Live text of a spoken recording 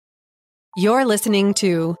You're listening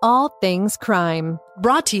to All Things Crime,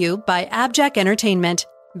 brought to you by Abject Entertainment.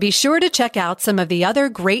 Be sure to check out some of the other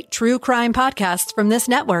great true crime podcasts from this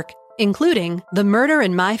network, including The Murder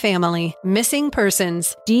in My Family, Missing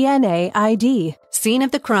Persons, DNA ID, Scene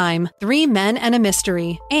of the Crime, 3 Men and a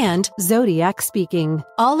Mystery, and Zodiac Speaking.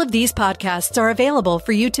 All of these podcasts are available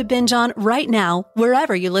for you to binge on right now,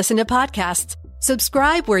 wherever you listen to podcasts.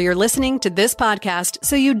 Subscribe where you're listening to this podcast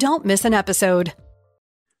so you don't miss an episode.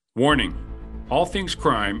 Warning: All Things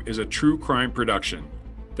Crime is a true crime production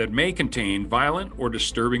that may contain violent or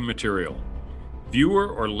disturbing material. Viewer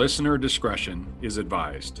or listener discretion is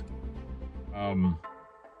advised.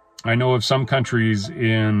 I know of some countries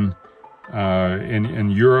in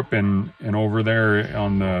Europe and over there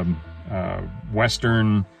on the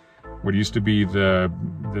western, what used to be the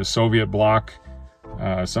Soviet bloc,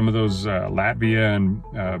 some of those Latvia and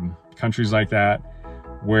countries like that,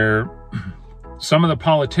 where some of the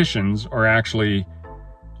politicians are actually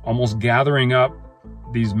almost gathering up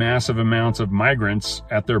these massive amounts of migrants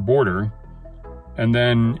at their border, and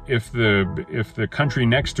then if the country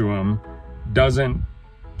next to them doesn't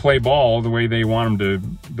play ball the way they want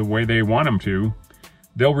them to,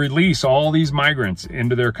 they'll release all these migrants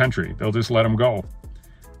into their country. They'll just let them go.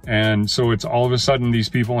 And so it's all of a sudden these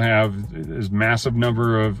people have this massive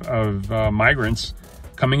number of migrants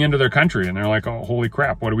coming into their country, and they're like, oh, holy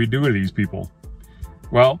crap, what do we do with these people?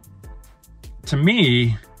 Well, to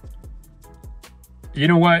me, you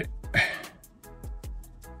know what?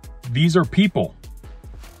 These are people.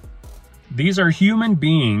 These are human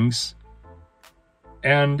beings.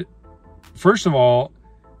 And first of all,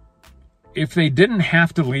 if they didn't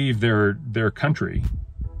have to leave their country,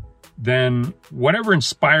 then whatever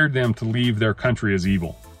inspired them to leave their country is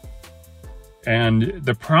evil. And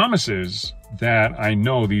the promises that I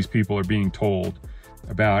know these people are being told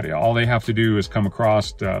about, all they have to do is come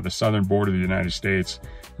across the southern border of the United States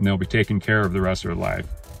and they'll be taken care of the rest of their life.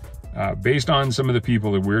 Based on some of the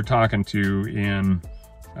people that we're talking to in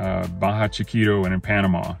Baja Chiquito and in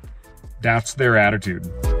Panama, that's their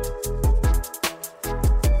attitude.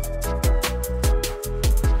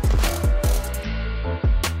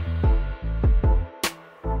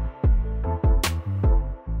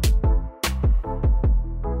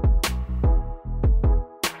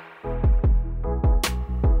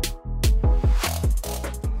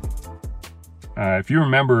 If you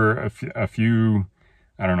remember a few,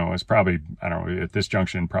 I don't know, it's probably, at this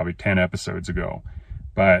junction, probably 10 episodes ago,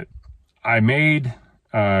 but I made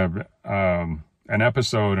an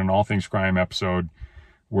episode, an All Things Crime episode,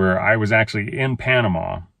 where I was actually in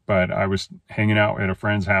Panama, but I was hanging out at a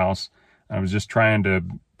friend's house. I was just trying to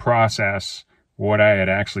process what I had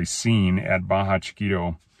actually seen at Baja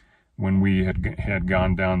Chiquito when we had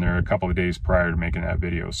gone down there a couple of days prior to making that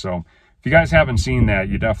video. So if you guys haven't seen that,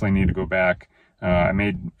 you definitely need to go back. I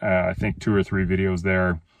made, I think, 2 or 3 videos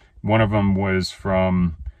there. One of them was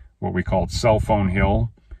from what we called Cell Phone Hill,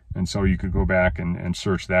 and so you could go back and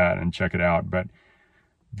search that and check it out. But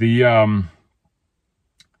these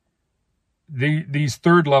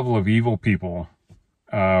third level of evil people,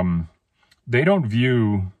 they don't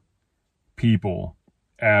view people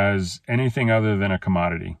as anything other than a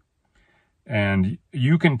commodity. And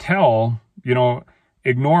you can tell,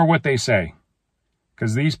 ignore what they say.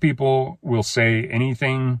 Because these people will say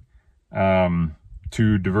anything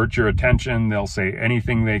to divert your attention. They'll say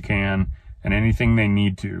anything they can and anything they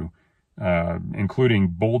need to, including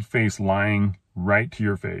bold-faced lying right to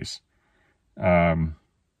your face, in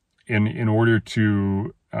order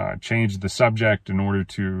to change the subject, in order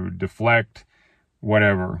to deflect,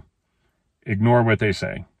 whatever. Ignore what they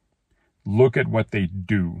say. Look at what they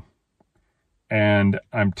do. And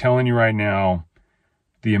I'm telling you right now,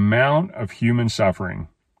 the amount of human suffering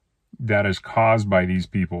that is caused by these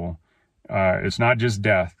people, it's not just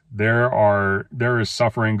death. There is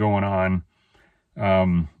suffering going on.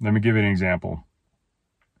 Let me give you an example.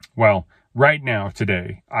 Well, right now,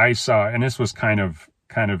 today, I saw, and this was kind of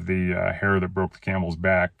the hair that broke the camel's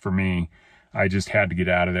back for me. I just had to get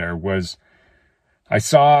out of there. I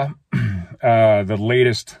saw the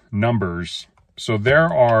latest numbers. So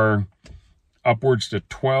there are upwards to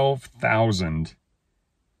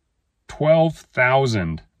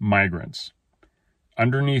 12,000 migrants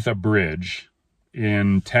underneath a bridge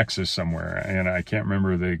in Texas somewhere. And I can't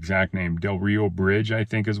remember the exact name. Del Rio Bridge, I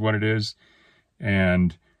think is what it is.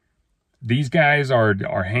 And these guys are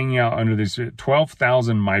hanging out under these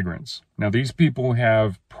 12,000 migrants. Now, these people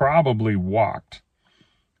have probably walked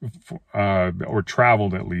or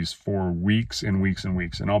traveled at least for weeks and weeks and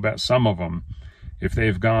weeks. And I'll bet some of them, if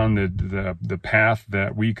they've gone the path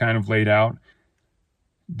that we kind of laid out,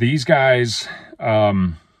 these guys,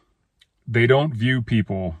 they don't view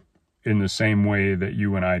people in the same way that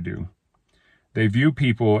you and I do. They view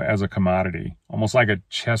people as a commodity, almost like a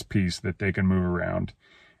chess piece that they can move around.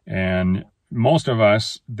 And most of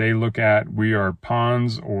us, they look at, we are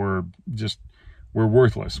pawns, or just, we're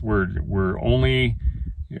worthless. We're only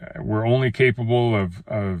capable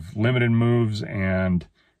of limited moves and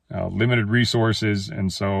limited resources.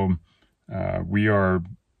 And so we are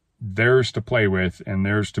theirs to play with and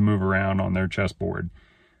theirs to move around on their chessboard.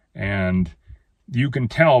 And you can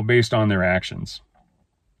tell based on their actions.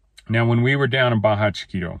 Now, when we were down in Baja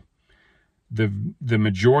Chiquito, the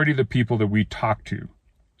majority of the people that we talked to,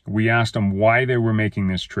 we asked them why they were making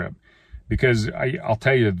this trip. Because I'll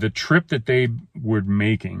tell you, the trip that they were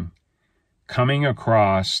making, coming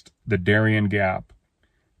across the Darien Gap,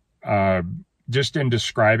 just in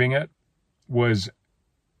describing it, was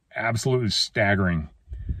absolutely staggering.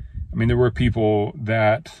 I mean, there were people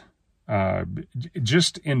that,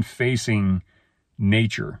 just in facing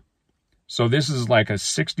nature. So this is like a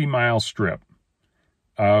 60-mile strip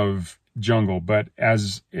of jungle, but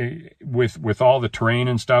with all the terrain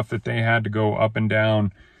and stuff that they had to go up and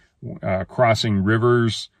down, crossing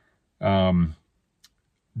rivers, the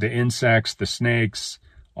insects, the snakes,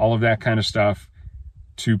 all of that kind of stuff,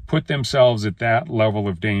 to put themselves at that level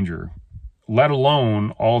of danger, let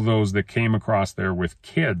alone all those that came across there with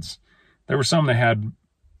kids. There were some that had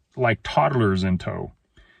like toddlers in tow.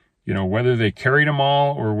 You know, whether they carried them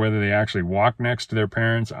all or whether they actually walked next to their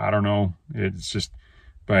parents, I don't know. It's just,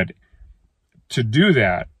 but to do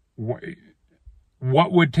that,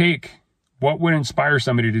 what would inspire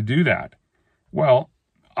somebody to do that? Well,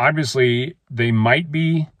 obviously they might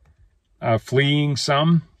be fleeing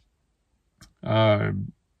some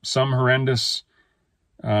horrendous,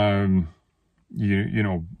 war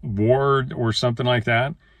or something like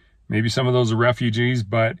that. Maybe some of those are refugees,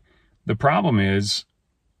 but the problem is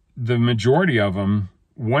the majority of them,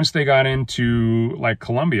 once they got into like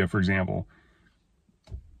Colombia, for example,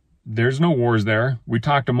 there's no wars there. We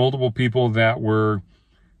talked to multiple people that were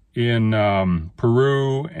in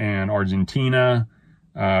Peru and Argentina.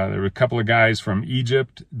 There were a couple of guys from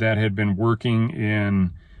Egypt that had been working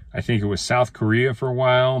in, I think it was South Korea for a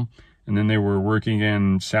while, and then they were working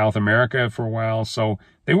in South America for a while. So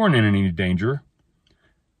they weren't in any danger.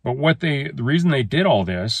 But the reason they did all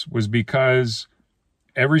this was because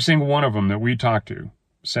every single one of them that we talked to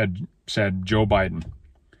said Joe Biden.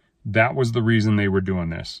 That was the reason they were doing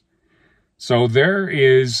this. So there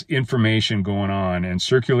is information going on and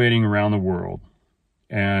circulating around the world.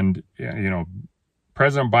 And,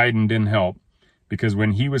 President Biden didn't help, because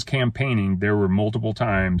when he was campaigning, there were multiple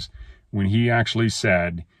times when he actually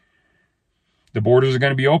said, the borders are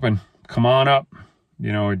going to be open. Come on up.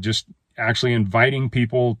 Just actually inviting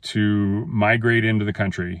people to migrate into the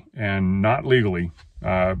country, and not legally,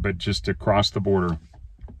 but just to cross the border.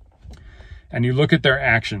 And you look at their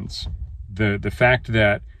actions, the fact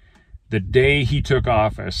that the day he took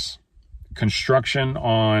office, construction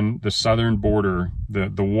on the southern border,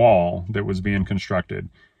 the wall that was being constructed,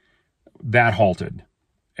 that halted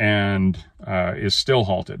and is still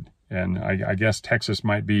halted. And I guess Texas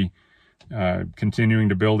might be continuing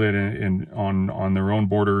to build it on their own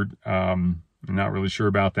border. I'm not really sure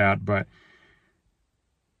about that, but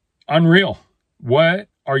unreal. What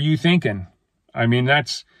are you thinking? I mean,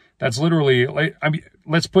 that's literally,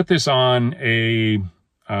 let's put this on a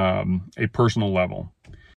personal level.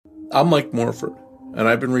 I'm Mike Morford, and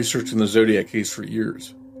I've been researching the Zodiac case for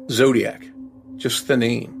years. Zodiac, just the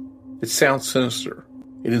name. It sounds sinister.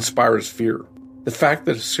 It inspires fear. The fact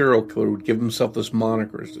that a serial killer would give himself this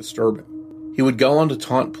moniker is disturbing. He would go on to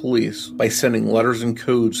taunt police by sending letters and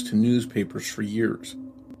codes to newspapers for years.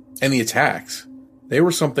 And the attacks, they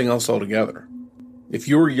were something else altogether. If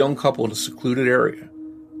you were a young couple in a secluded area,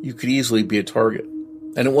 you could easily be a target.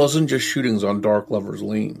 And it wasn't just shootings on dark lovers'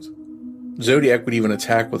 lanes. Zodiac would even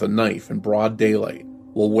attack with a knife in broad daylight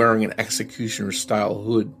while wearing an executioner-style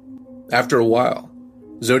hood. After a while,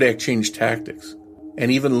 Zodiac changed tactics, and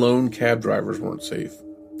even lone cab drivers weren't safe.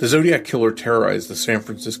 The Zodiac killer terrorized the San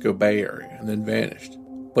Francisco Bay Area and then vanished.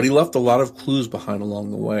 But he left a lot of clues behind along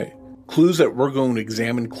the way. Clues that we're going to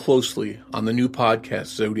examine closely on the new podcast,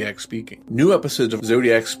 Zodiac Speaking. New episodes of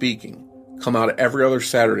Zodiac Speaking come out every other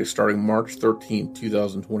Saturday starting March 13,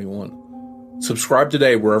 2021. Subscribe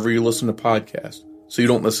today wherever you listen to podcasts so you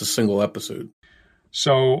don't miss a single episode.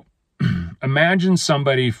 So imagine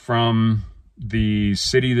somebody from the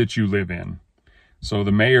city that you live in. So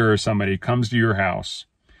the mayor or somebody comes to your house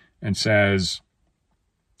and says,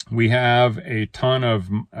 we have a ton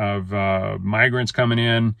of migrants coming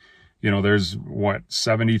in. There's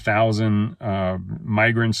 70,000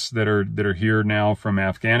 migrants that are here now from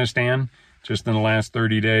Afghanistan just in the last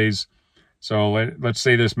 30 days. So let's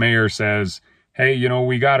say this mayor says, hey,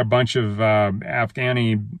 we got a bunch of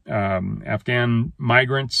Afghan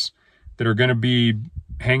migrants that are going to be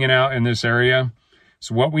hanging out in this area.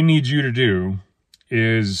 So what we need you to do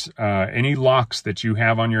is any locks that you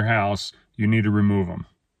have on your house, you need to remove them.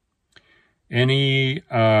 Any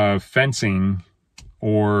fencing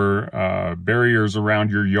or barriers around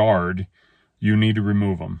your yard, you need to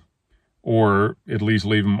remove them, or at least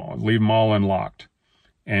leave them all unlocked.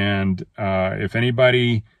 And if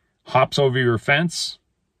anybody hops over your fence,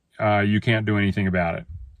 you can't do anything about it.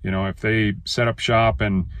 If they set up shop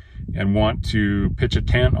and want to pitch a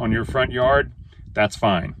tent on your front yard, that's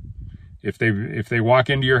fine. If they walk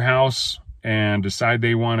into your house and decide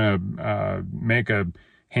they want to make a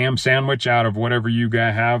ham sandwich out of whatever you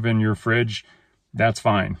have in your fridge, that's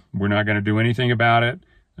fine. We're not going to do anything about it.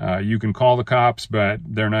 You can call the cops, but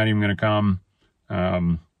they're not even going to come.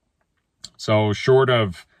 So short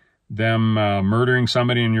of them murdering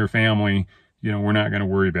somebody in your family, we're not going to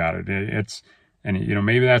worry about it.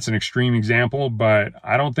 Maybe that's an extreme example, but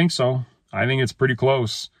I don't think so. I think it's pretty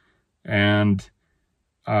close. And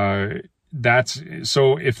so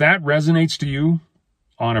if that resonates to you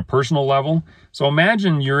on a personal level, so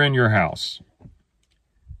imagine you're in your house.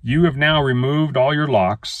 You have now removed all your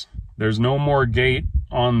locks. There's no more gate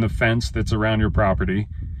on the fence that's around your property.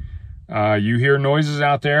 You hear noises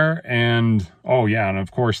out there, and and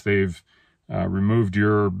of course they've removed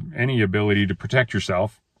any ability to protect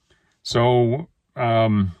yourself. So,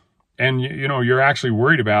 you're actually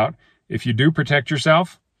worried about if you do protect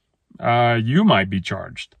yourself, you might be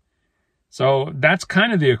charged. So that's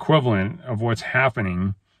kind of the equivalent of what's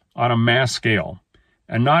happening on a mass scale,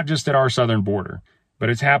 and not just at our southern border, but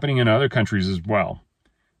it's happening in other countries as well.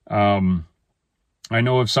 I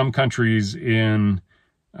know of some countries in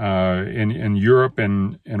Europe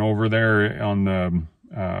and over there on the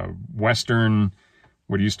western,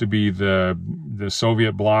 what used to be the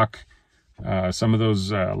Soviet bloc, some of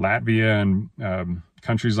those Latvia and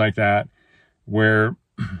countries like that, where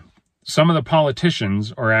some of the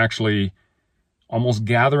politicians are actually almost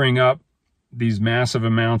gathering up these massive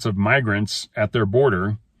amounts of migrants at their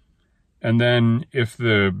border, and then if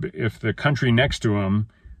the country next to them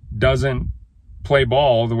doesn't play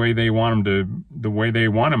ball the way they want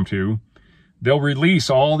them to, they'll release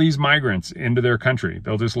all these migrants into their country.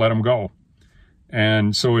 They'll just let them go.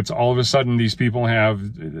 And so it's all of a sudden these people have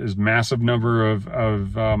this massive number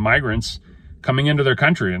of migrants coming into their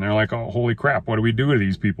country, and they're like, oh, holy crap, what do we do to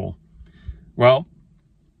these people? Well,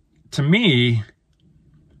 to me,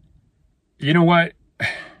 you know what?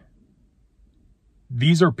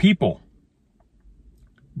 These are people.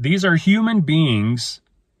 These are human beings.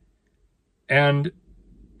 And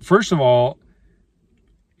first of all,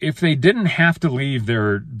 if they didn't have to leave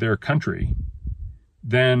their country,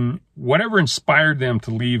 then whatever inspired them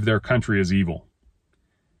to leave their country is evil.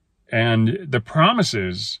 And the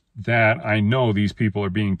promises that I know these people are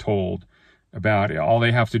being told about, all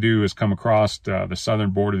they have to do is come across the southern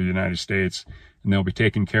border of the United States, and they'll be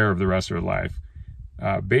taken care of the rest of their life.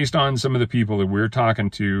 Based on some of the people that we're talking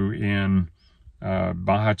to in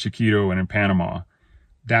Baja Chiquito and in Panama,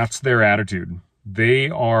 that's their attitude. They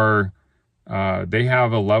have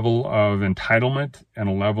a level of entitlement and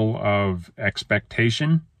a level of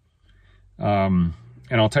expectation. And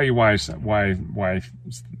I'll tell you why I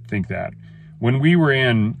think that. When we were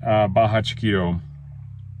in Baja Chiquito,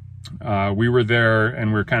 we were there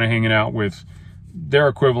and we were kind of hanging out with their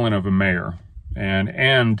equivalent of a mayor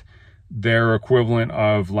and their equivalent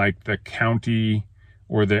of like the county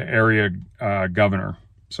or the area governor.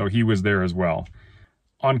 So he was there as well.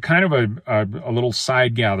 On kind of a little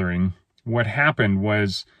side gathering, what happened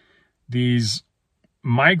was these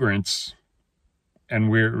migrants,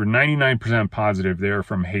 and we're 99% positive they're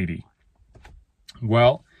from Haiti.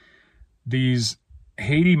 Well, these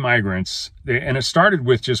Haiti migrants, and it started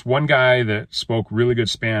with just one guy that spoke really good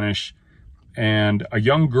Spanish and a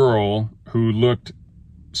young girl who looked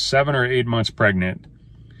 7 or 8 months pregnant.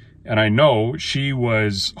 And I know she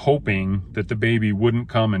was hoping that the baby wouldn't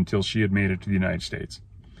come until she had made it to the United States.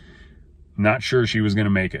 Not sure she was going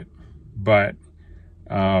to make it, but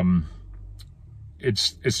it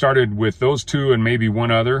started with those two and maybe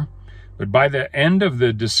one other. But by the end of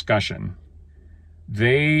the discussion,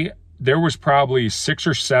 there was probably 6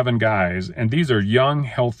 or 7 guys, and these are young,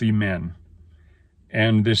 healthy men,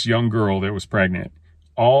 and this young girl that was pregnant,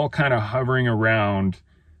 all kind of hovering around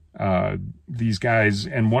these guys,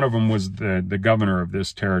 and one of them was the governor of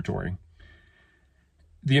this territory.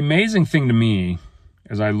 The amazing thing to me,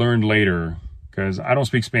 as I learned later, because I don't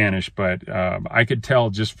speak Spanish, but I could tell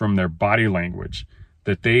just from their body language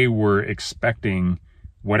that they were expecting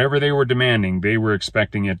whatever they were demanding, they were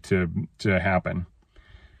expecting it to happen.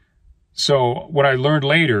 So what I learned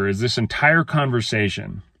later is this entire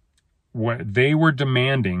conversation, what they were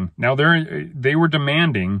demanding, now they were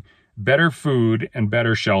demanding better food and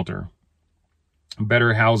better shelter,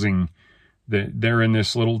 better housing. They're in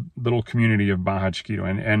this little community of Baja Chiquito.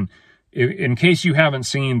 And in case you haven't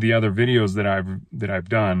seen the other videos that I've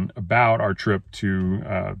done about our trip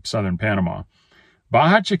to southern Panama,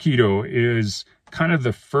 Baja Chiquito is kind of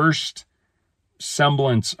the first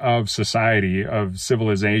semblance of society, of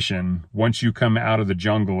civilization, once you come out of the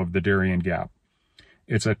jungle of the Darien Gap.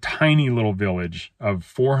 It's a tiny little village of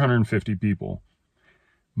 450 people.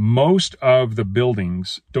 Most of the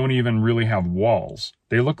buildings don't even really have walls.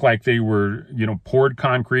 They look like they were, poured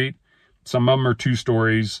concrete. Some of them are 2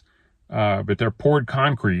 stories, but they're poured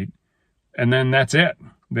concrete. And then that's it.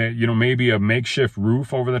 Maybe a makeshift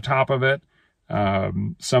roof over the top of it.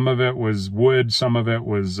 Some of it was wood. Some of it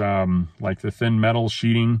was like the thin metal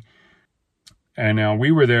sheeting. And now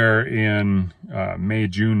we were there in May,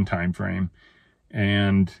 June timeframe.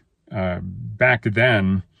 And back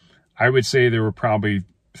then, I would say there were probably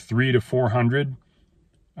 300 to 400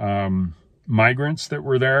 migrants that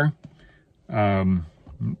were there.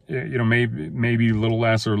 Maybe a little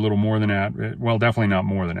less or a little more than that. Well, definitely not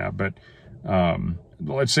more than that, but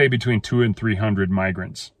let's say between 200 and 300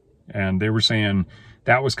 migrants. And they were saying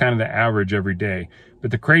that was kind of the average every day.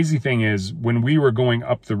 But the crazy thing is, when we were going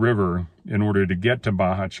up the river in order to get to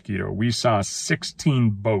Baja Chiquito, we saw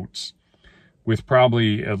 16 boats with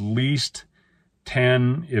probably at least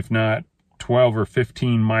 10, if not 12 or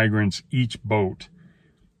 15 migrants each boat,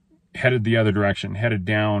 headed the other direction, headed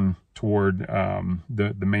down toward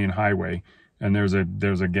the main highway. And there's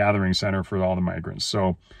a gathering center for all the migrants.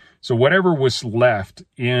 So whatever was left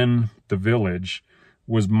in the village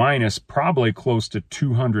was minus probably close to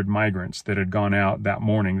 200 migrants that had gone out that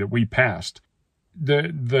morning that we passed.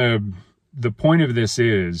 The point of this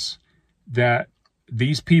is that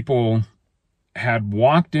these people had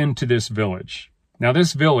walked into this village. Now,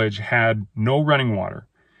 this village had no running water,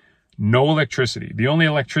 no electricity. The only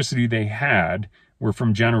electricity they had were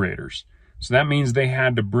from generators. So that means they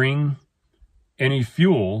had to bring any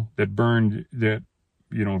fuel that burned,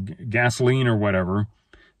 gasoline or whatever.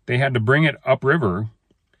 They had to bring it upriver.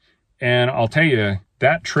 And I'll tell you,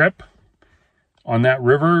 that trip on that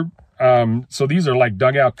river, so these are like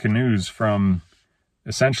dugout canoes from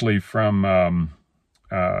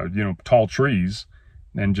tall trees,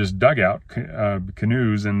 and just dugout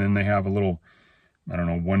canoes. And then they have a little,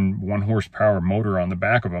 one horsepower motor on the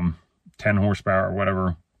back of them, 10 horsepower or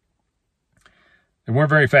whatever. They weren't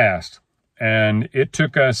very fast. And it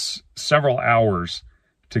took us several hours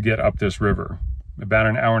to get up this river, about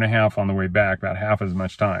an hour and a half on the way back, about half as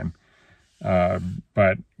much time.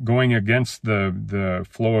 But going against the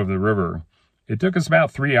flow of the river, it took us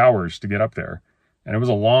about 3 hours to get up there. And it was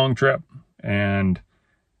a long trip. And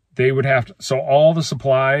they would have to, so all the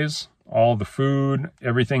supplies, all the food,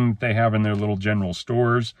 everything that they have in their little general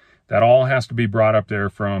stores, that all has to be brought up there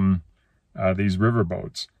from these river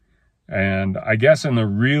boats. And I guess in the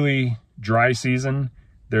really dry season,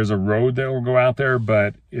 there's a road that will go out there,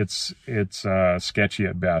 but it's sketchy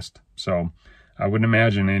at best. So I wouldn't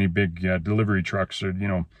imagine any big delivery trucks, or,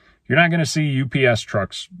 you're not going to see UPS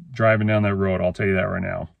trucks driving down that road. I'll tell you that right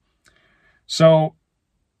now. So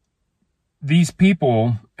these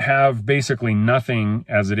people have basically nothing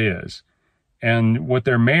as it is. And what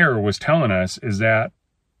their mayor was telling us is that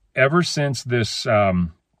ever since this,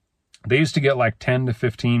 they used to get like 10 to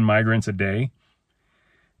 15 migrants a day.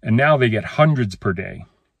 And now they get hundreds per day.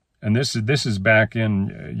 And this is back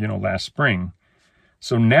in, last spring.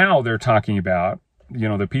 So now they're talking about,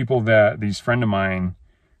 the people these friend of mine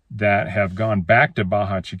that have gone back to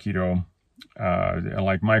Baja Chiquito,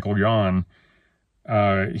 like Michael Yon,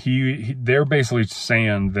 they're basically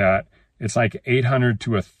saying that it's like 800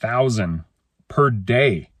 to 1,000 per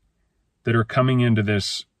day that are coming into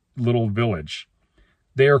this little village.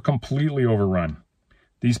 They are completely overrun.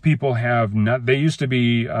 These people they used to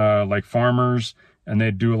be like farmers, and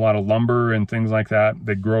they do a lot of lumber and things like that.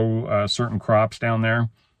 They grow certain crops down there.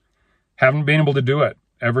 Haven't been able to do it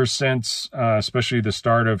ever since, especially the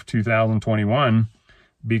start of 2021,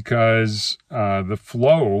 because the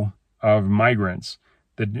flow of migrants,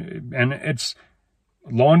 and it's,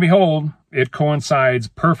 lo and behold, it coincides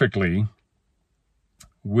perfectly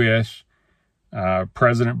with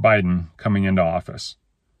President Biden coming into office.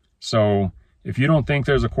 So if you don't think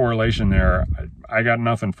there's a correlation there, I got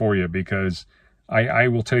nothing for you, because I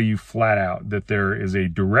will tell you flat out that there is a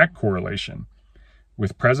direct correlation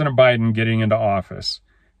with President Biden getting into office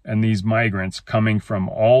and these migrants coming from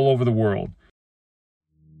all over the world.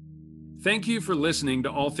 Thank you for listening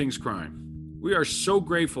to All Things Crime. We are so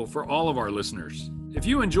grateful for all of our listeners. If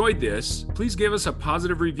you enjoyed this, please give us a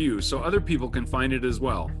positive review so other people can find it as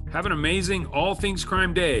well. Have an amazing All Things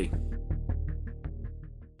Crime day.